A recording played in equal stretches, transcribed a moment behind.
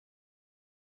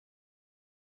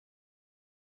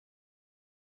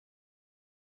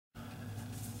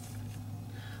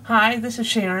Hi, this is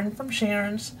Sharon from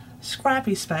Sharon's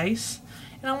Scrappy Space,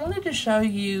 and I wanted to show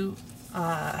you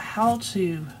how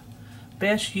to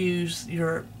best use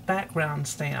your background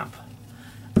stamp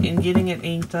in getting it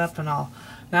inked up and all.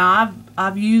 Now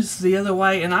I've used the other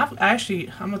way, and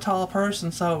I'm a tall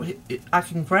person, so I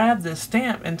can grab this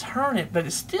stamp and turn it, but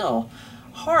it's still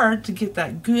hard to get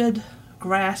that good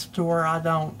grasp to where I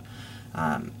don't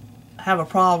have a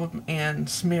problem and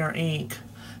smear ink.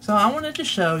 So I wanted to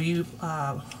show you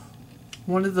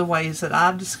one of the ways that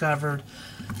I've discovered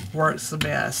works the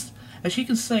best. As you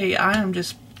can see, I am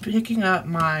just picking up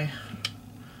my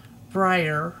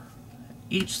brayer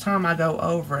each time I go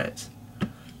over it.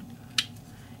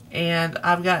 And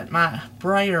I've got my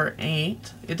brayer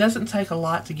inked. It doesn't take a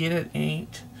lot to get it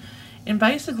inked. And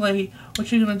basically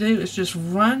what you're going to do is just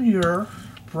run your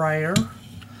brayer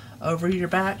over your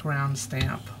background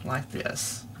stamp like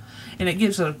this. And it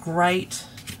gives it a great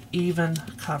even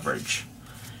coverage.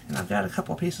 And I've got a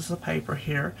couple pieces of paper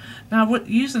here. Now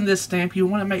using this stamp, you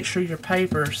want to make sure your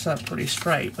paper is set pretty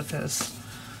straight because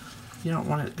you don't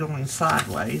want it going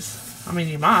sideways. I mean,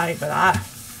 you might, but I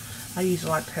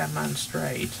usually like to have mine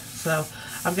straight. So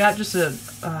I've got just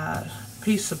a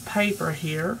piece of paper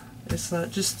here. It's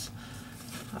just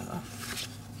a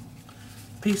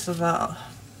piece of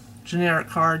generic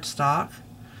cardstock,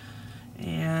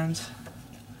 and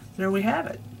there we have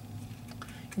it.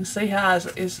 You can see how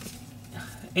it's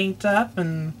inked up,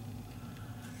 and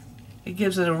it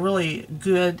gives it a really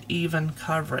good even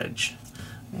coverage.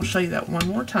 I'll show you that one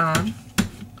more time.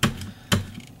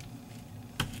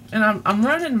 And I'm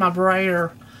running my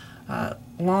brayer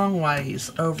long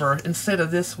ways over instead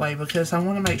of this way because I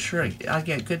want to make sure I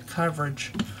get good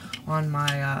coverage on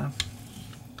my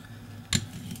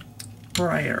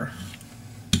brayer.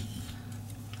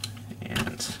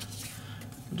 And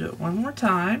do it one more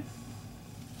time.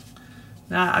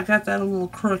 Now I got that a little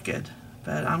crooked,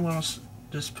 but I'm going to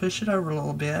just push it over a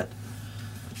little bit.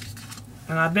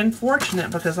 And I've been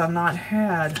fortunate because I've not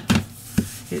had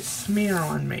it smear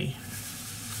on me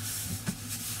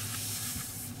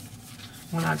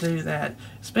when I do that,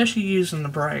 especially using the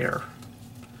brayer.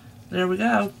 There we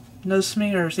go, no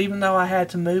smears, even though I had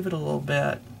to move it a little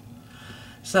bit.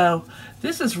 So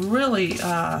this is really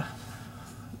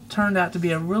turned out to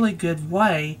be a really good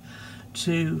way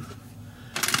to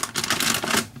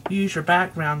use your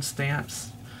background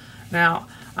stamps. Now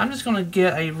I'm just going to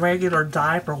get a regular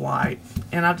diaper wipe,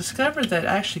 and I've discovered that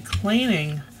actually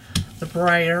cleaning the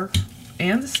brayer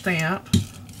and the stamp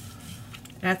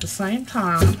at the same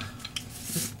time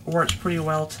works pretty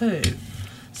well too.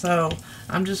 So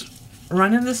I'm just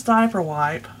running this diaper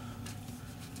wipe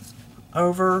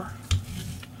over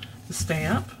the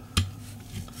stamp,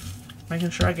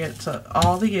 making sure I get to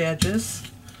all the edges,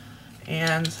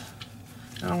 and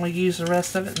I only use the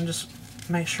rest of it and just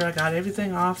make sure I got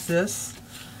everything off this,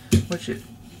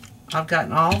 I've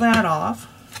gotten all that off.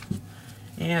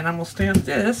 And I'm going to stamp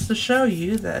this to show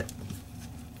you that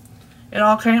it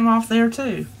all came off there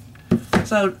too.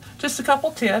 So just a couple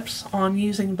tips on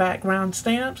using background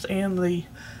stamps and the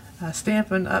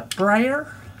Stamlpin Up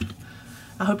brayer.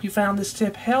 I hope you found this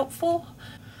tip helpful.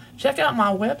 Check out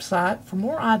my website for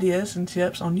more ideas and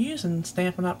tips on using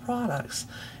Stamlpin Up products.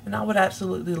 And I would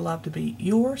absolutely love to be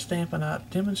your Stamlpin Up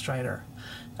demonstrator.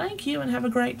 Thank you and have a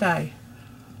great day.